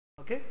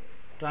Okay,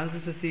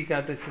 transistor C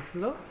characteristics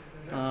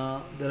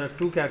there are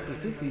two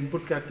characteristics,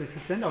 input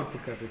characteristics and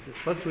output characteristics.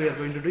 First we are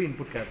going to do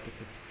input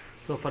characteristics.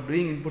 So for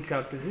doing input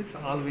characteristics,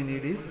 all we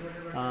need is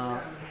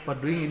for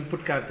doing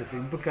input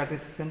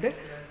characteristics ante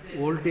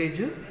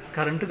voltage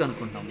current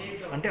kanukuntam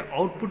ante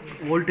output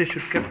voltage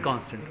should kept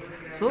constant.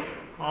 So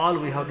all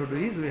we have to do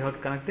is we have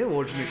to connect a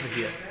voltmeter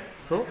here.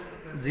 So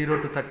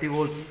 0 to 30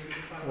 volts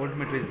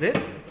voltmeter is there.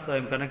 So I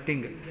am connecting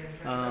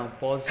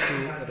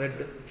positive red,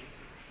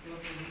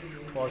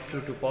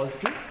 positive to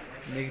positive,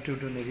 negative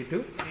to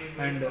negative,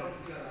 and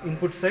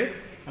input side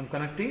I am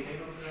connecting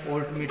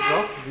voltmeter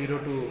of 0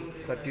 to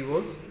 30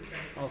 volts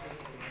of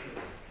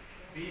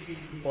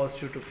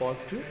positive to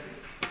positive,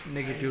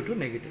 negative to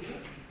negative.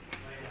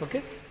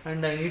 Okay, and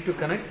I need to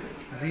connect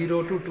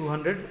 0 to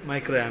 200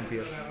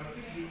 microamperes.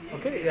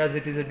 Okay, as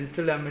it is a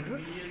digital ammeter,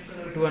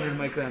 200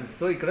 microamps.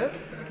 So ikkada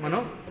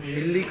మనం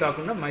milli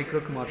కాకుండా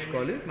మైక్రోకి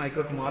మార్చుకోవాలి.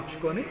 మైక్రోకి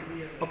మార్చుకొని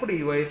అప్పుడు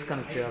ఈ wires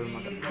connect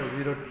చేయాలన్నమాట. So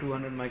 0 to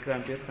 200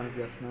 మైక్రోఆంపియర్స్ connect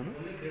చేస్తున్నాను.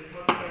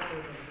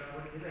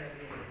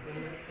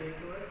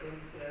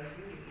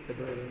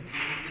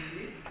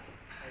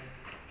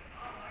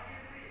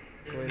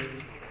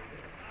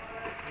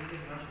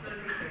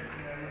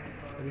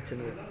 అది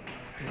చిన్నది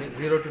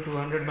 0 to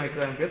 200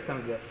 మైక్రోఆంపియర్స్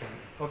కనెక్ట్ చేస్తాను.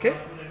 ఓకే,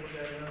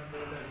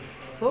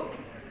 సో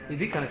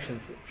ఇది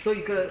కనెక్షన్స్. సో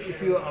ఇక్కడ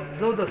if you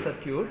observe the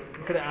circuit,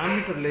 ఇక్కడ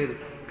యామ్మీటర్ లేదు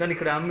కానీ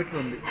ఇక్కడ యామ్మీటర్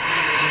ఉంది.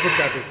 ఇన్పుట్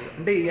క్యారెక్టరిస్టిక్స్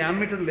అంటే ఈ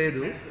యామ్మీటర్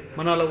లేదు,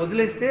 మనం అలా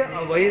వదిలేస్తే ఆ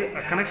వైర్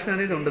కనెక్షన్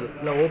అనేది ఉండదు,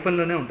 ఇలా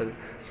ఓపెన్లోనే ఉంటుంది.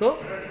 So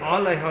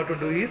all I have to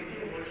do is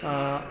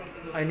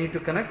I need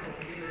to connect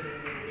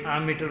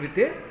ammeter with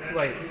a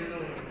wire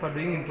for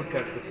doing input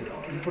characteristics.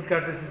 Input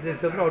characteristics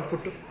చేసేటప్పుడు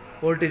అవుట్పుట్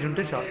వోల్టేజ్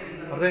ఉంటే చాలు.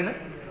 అర్థమైనా?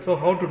 So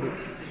how to do,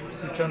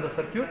 switch on the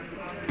circuit.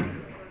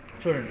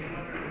 చూడండి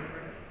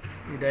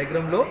ఈ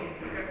డయాగ్రామ్లో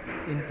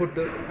input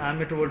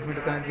ammeter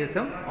voltmeter connect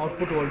chesam,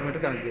 output voltmeter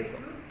connect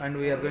chesam, and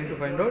we are going to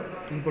find out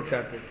input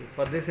characteristics.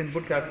 For this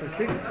input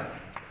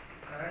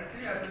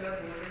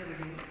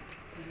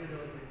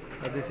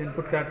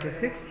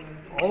characteristics,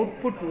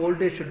 output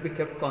voltage should be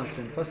kept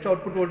constant. First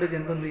output voltage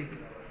ఎంత ఉంది?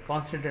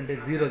 Constant అంటే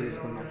 0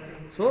 తీసుకున్నాం.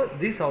 So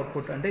this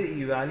output అంటే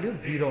ఈ value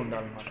 0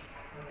 ఉండాలన్నమాట.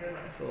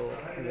 So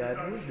ఈ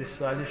value, this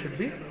value should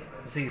be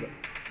 0.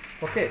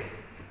 Okay,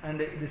 and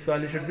this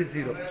value should be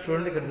 0.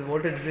 Student, ఇక్కడ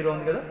voltage 0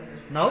 ఉంది కదా.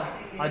 Now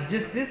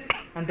adjust this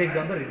and take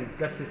down the reading.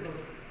 That's it.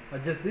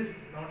 Adjust this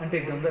and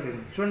take down the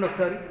reading. Student,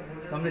 ఒకసారి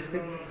గమనిస్తే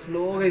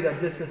స్లోగా ఇది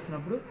adjust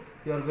చేస్తున్నప్పుడు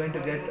you are going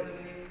to get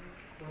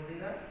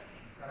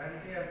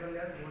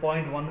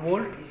 0.1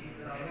 volt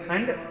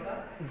and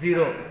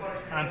 0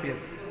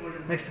 amperes.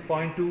 Next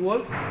 0.2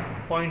 volts,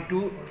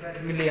 0.2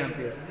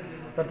 milliamperes.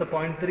 తర్వాత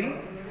 0.3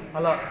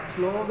 అలా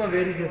స్లోగా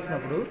వేరీ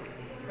చేసినప్పుడు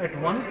at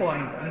one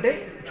point అంటే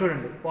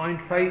చూడండి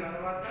 0.5,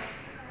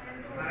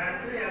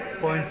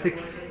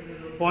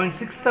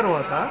 0.6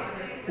 తర్వాత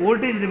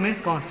వోల్టేజ్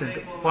రిమైన్స్ కాన్స్టెంట్.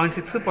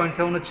 0.6,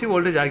 0.7 వచ్చి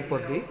వోల్టేజ్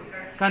ఆగిపోద్ది,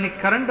 కానీ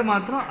కరెంట్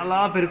మాత్రం అలా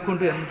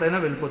పెరుగుకుంటూ ఎంతైనా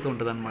వెళ్ళిపోతూ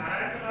ఉంటుంది అనమాట.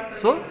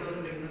 సో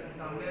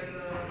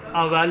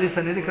ఆ వాల్యూస్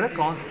అనేది ఇక్కడ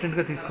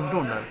కాన్స్టెంట్గా తీసుకుంటూ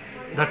ఉండాలి.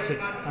 That's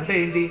it. అంటే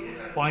ఏంటి,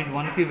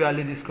 0.1కి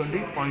వాల్యూ తీసుకోండి,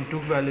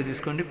 0.2కి వాల్యూ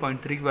తీసుకోండి,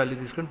 0.3కి వాల్యూ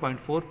తీసుకోండి,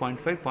 0.4,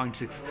 0.5,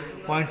 0.6.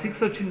 0.6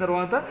 వచ్చిన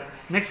తర్వాత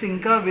నెక్స్ట్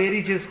ఇంకా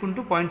వేరీ చేసుకుంటూ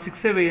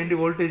 0.6 వేయండి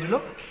వోల్టేజ్లో,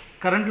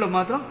 కరెంట్లో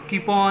మాత్రం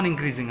కీప్ ఆన్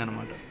ఇంక్రీజింగ్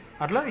అనమాట.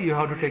 అట్లా you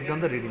have to take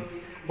down the readings.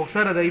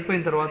 ఒకసారి అది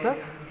అయిపోయిన తర్వాత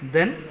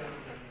then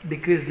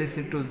decrease this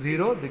to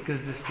 0,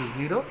 decrease this to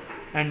 0,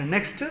 and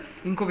next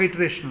ఇంకొక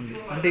ఇటరేషన్ ఉంది.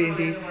 అంటే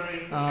ఏంటి,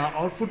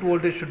 output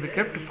voltage should be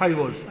kept 5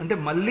 volts. అంటే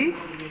మళ్ళీ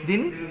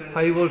దీన్ని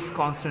 5 volts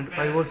కాన్స్టెంట్,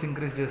 5 volts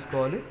ఇంక్రీజ్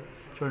చేసుకోవాలి.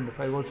 చూడండి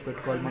 5 volts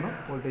పెట్టుకోవాలి మనం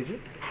voltage.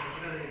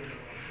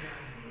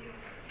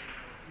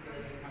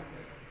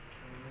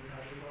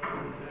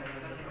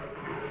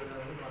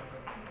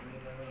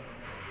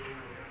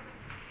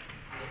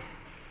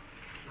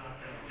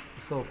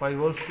 So 5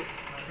 volts.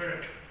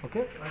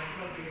 Okay,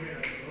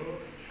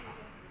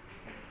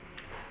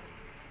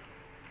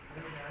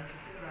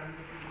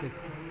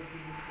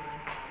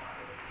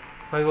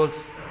 five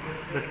volts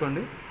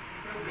పెట్టుకోండి.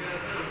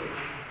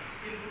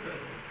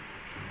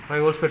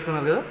 5 volts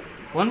పెట్టుకున్నారు కదా.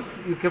 Once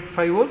you kept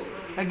 5 volts,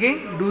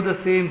 again do the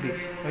same thing.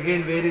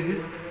 Again vary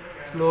this,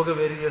 స్లోగా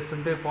వేరీ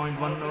చేస్తుంటే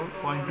 0.1,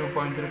 0.2,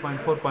 0.3,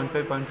 0.4,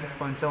 0.5, 0.6,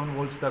 0.7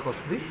 volts దాకా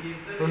వస్తుంది.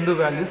 రెండు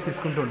వాల్యూస్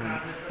తీసుకుంటూ ఉండండి.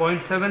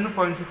 0.7,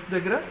 0.6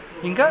 దగ్గర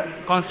ఇంకా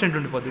constant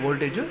ఉండిపోద్ది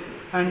voltage,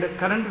 and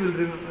current will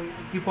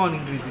keep on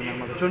increasing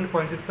అనమాట. చూడండి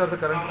 0.6 తర్వాత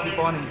current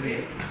keep on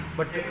increasing,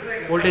 but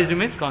voltage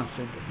remains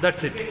constant.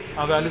 That's it.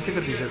 ఆ వాల్యూస్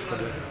ఇక్కడ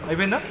తీసేసుకోవాలి.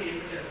 అయిపోయిందా?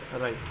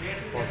 Right.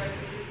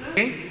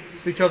 Again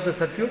switch off the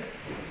circuit.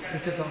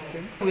 Switches off.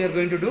 We are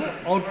going to do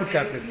output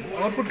characteristics.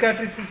 Output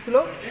characteristics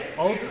లో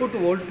output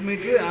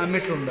voltmeter,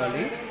 ammeter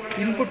ఉండాలి.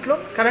 ఇన్పుట్లో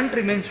current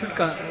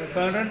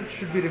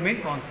should be remain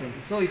constant.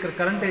 So ఇక్కడ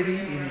current ఏది,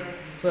 ఇది.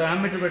 సో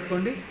యామ్మీటర్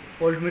పెట్టుకోండి,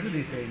 వోల్ట్మీటర్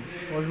తీసేయండి.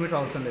 వోల్ట్మీటర్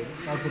అవసరం లేదు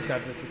అవుట్పుట్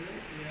క్యారెక్టరిస్టిక్స్.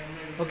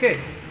 ఓకే,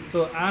 సో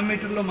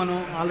యామ్మీటర్లో మనం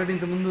ఆల్రెడీ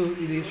ఇంతకుముందు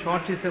ఇది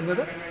షార్ట్ చేసాం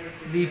కదా.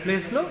 ఈ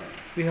ప్లేస్లో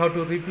we have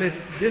to replace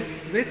this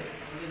with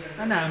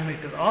an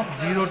ammeter of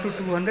 0 to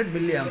 200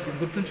 milliamps. ఇది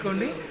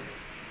గుర్తుంచుకోండి.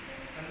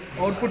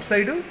 Output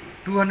side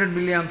 200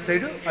 milli amp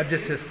side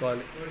adjust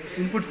చేసుకోవాలి.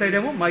 ఇన్పుట్ సైడ్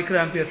ఏమో మైక్రో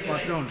యాంపియర్స్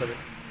మాత్రమే ఉంటుంది.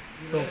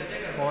 సో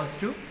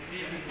పాజిటివ్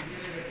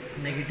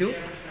నెగిటివ్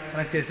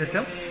కనెక్ట్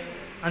చేసేసాం,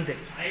 అంతే.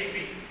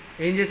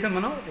 ఏం చేసాం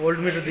మనం,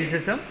 వోల్ట్ మీటర్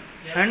తీసేసాం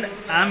అండ్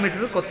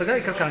యామ్మీటర్ కొత్తగా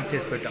ఇక్కడ కనెక్ట్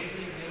చేసి పెట్టాం,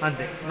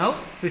 అంతే. Now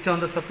switch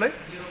on the supply.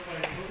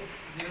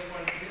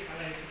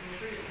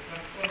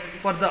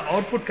 For the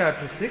output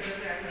characteristics,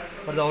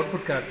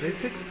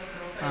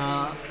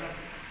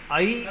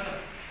 I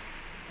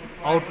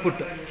output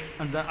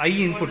and the I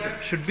input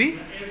should be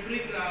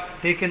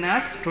taken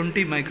as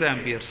 20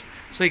 microamperes.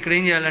 So ఇక్కడ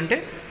ఏం చేయాలంటే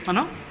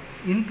మనం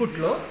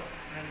ఇన్పుట్లో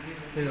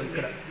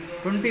ఇక్కడ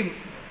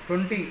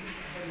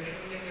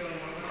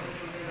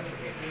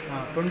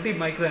 20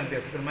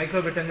 మైక్రోయాంపియర్స్, ఇక్కడ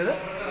మైక్రో పెట్టాం కదా,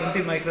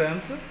 20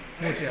 మైక్రోయాంప్స్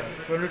మూవ్ చేయాలి.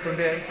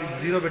 20 యాంప్స్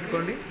జీరో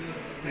పెట్టుకోండి.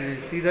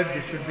 See that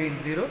this should be in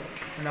zero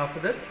and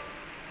after that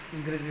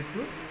increase it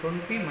to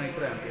 20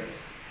 microamperes.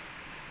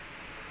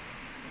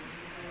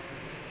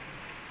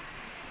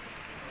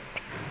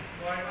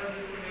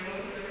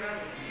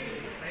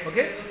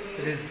 Okay,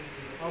 it is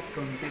of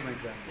 20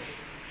 microamperes.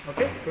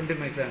 Okay, 20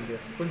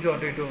 microamperes. కొంచెం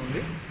అటు ఇటు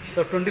ఉంది. సో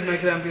 20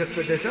 microamperes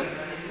పెట్టేసాం.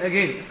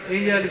 అగైన్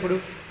ఏం చేయాలి, ఇప్పుడు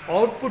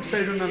అవుట్పుట్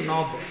సైడ్ ఉన్న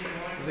నాబ్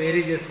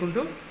వేరీ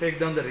చేసుకుంటూ టేక్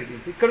డౌన్ ద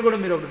రీడింగ్స్. ఇక్కడ కూడా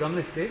మీరు ఒకటి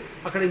గమనిస్తే,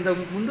 అక్కడ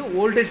ఇంతకు ముందు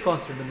వోల్టేజ్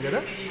కాన్స్టెంట్ ఉంది కదా,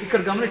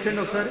 ఇక్కడ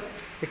గమనించండి ఒకసారి.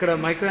 ఇక్కడ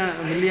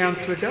మిల్లీ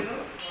యాంప్స్ పెట్టాం,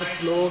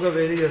 స్లోగా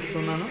వేరీ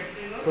చేస్తున్నాను.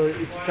 So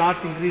it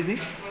starts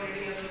increasing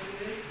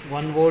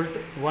 1 volt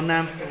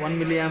 1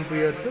 milli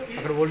amperes.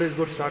 అక్కడ వోల్టేజ్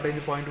కూడా స్టార్ట్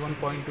అయింది 0.1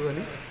 0.2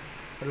 అని.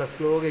 అట్లా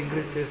స్లోగా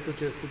ఇంక్రీజ్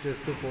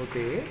చేస్తూ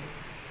పోతే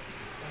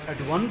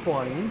at one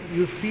point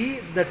you see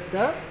that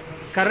the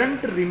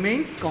current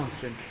remains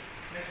constant.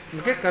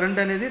 Okay, current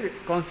అనేది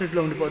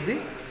కాన్స్టెంట్లో ఉండిపోద్ది,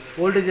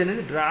 వోల్టేజ్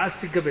అనేది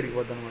డ్రాస్టిక్గా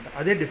పెరిగిపోద్ది అనమాట.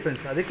 అదే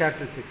డిఫరెన్స్, అదే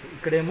క్యారెక్టరిస్టిక్స్.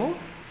 ఇక్కడేమో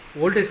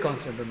వోల్టేజ్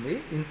కాన్స్టెంట్ ఉంది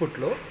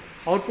ఇన్పుట్లో,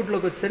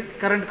 అవుట్పుట్లోకి వచ్చేసరికి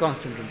కరెంట్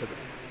కాన్స్టెంట్ ఉంటుంది.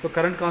 సో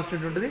కరెంట్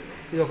కాన్స్టెంట్ ఉంటుంది.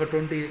 ఇది ఒక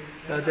 20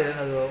 లేకపోతే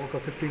ఒక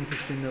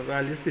 15-16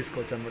 వాల్యూస్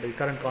తీసుకోవచ్చు అనమాట, ఈ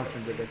కరెంట్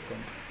కాన్స్టెంట్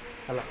పెట్టేసుకోండి.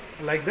 అలా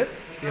like that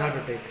you have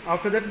to take.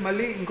 After that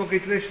మళ్ళీ ఇంకొక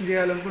ఇటరేషన్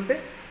చేయాలనుకుంటే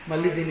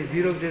మళ్ళీ దీన్ని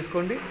జీరోకి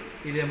చేసుకోండి.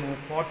 ఇదేమో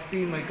 40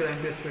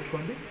 మైక్రోయాంపియర్స్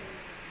పెట్టుకోండి.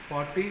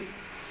 40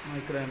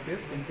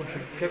 మైక్రోయాంపియర్స్ ఇన్పుట్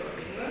షుడ్ కెప్ట్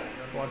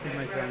 40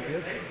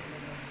 మైక్రోయాంపియర్స్.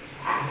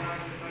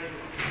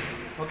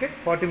 ఓకే,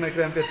 40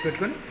 మైక్రోయాంపియర్స్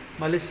పెట్టుకొని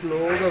మళ్ళీ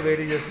స్లోగా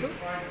వేరీ చేస్తూ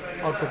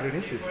అవుట్పుట్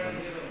రీడింగ్స్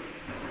తీసుకోండి.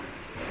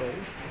 సో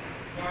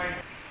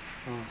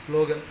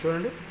స్లోగా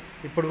చూడండి,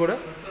 ఇప్పుడు కూడా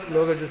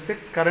స్లోగా చూస్తే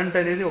కరెంట్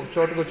అనేది ఒక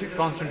చోటుకు వచ్చి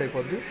కాన్స్టెంట్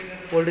అయిపోద్ది,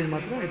 వోల్టేజ్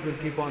మాత్రం it will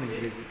keep on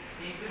increasing.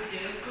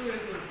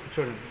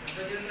 చూడండి,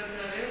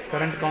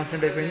 కరెంట్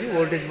కాన్స్టెంట్ అయిపోయింది,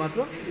 వోల్టేజ్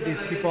మాత్రం it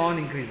is keep on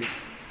increasing.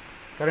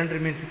 Current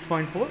remains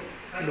 6.4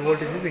 and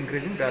voltage is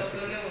increasing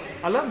drastically.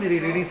 అలా మీరు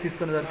ఈ రీడింగ్స్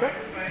తీసుకున్న తర్వాత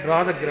draw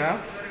the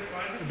graph.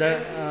 The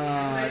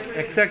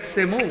X axis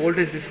ఏమో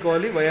వోల్టేజ్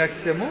తీసుకోవాలి, వై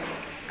యాక్సిస్ ఏమో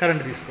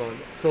కరెంట్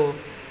తీసుకోవాలి. So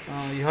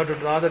you have to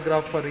draw the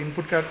graph for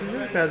input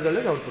characteristics as well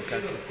as output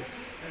characteristics.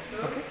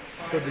 Okay,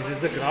 so this is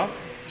the graph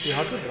you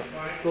have to draw.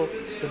 So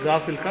the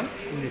graph will come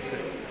in this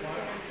way.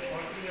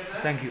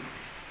 Thank you.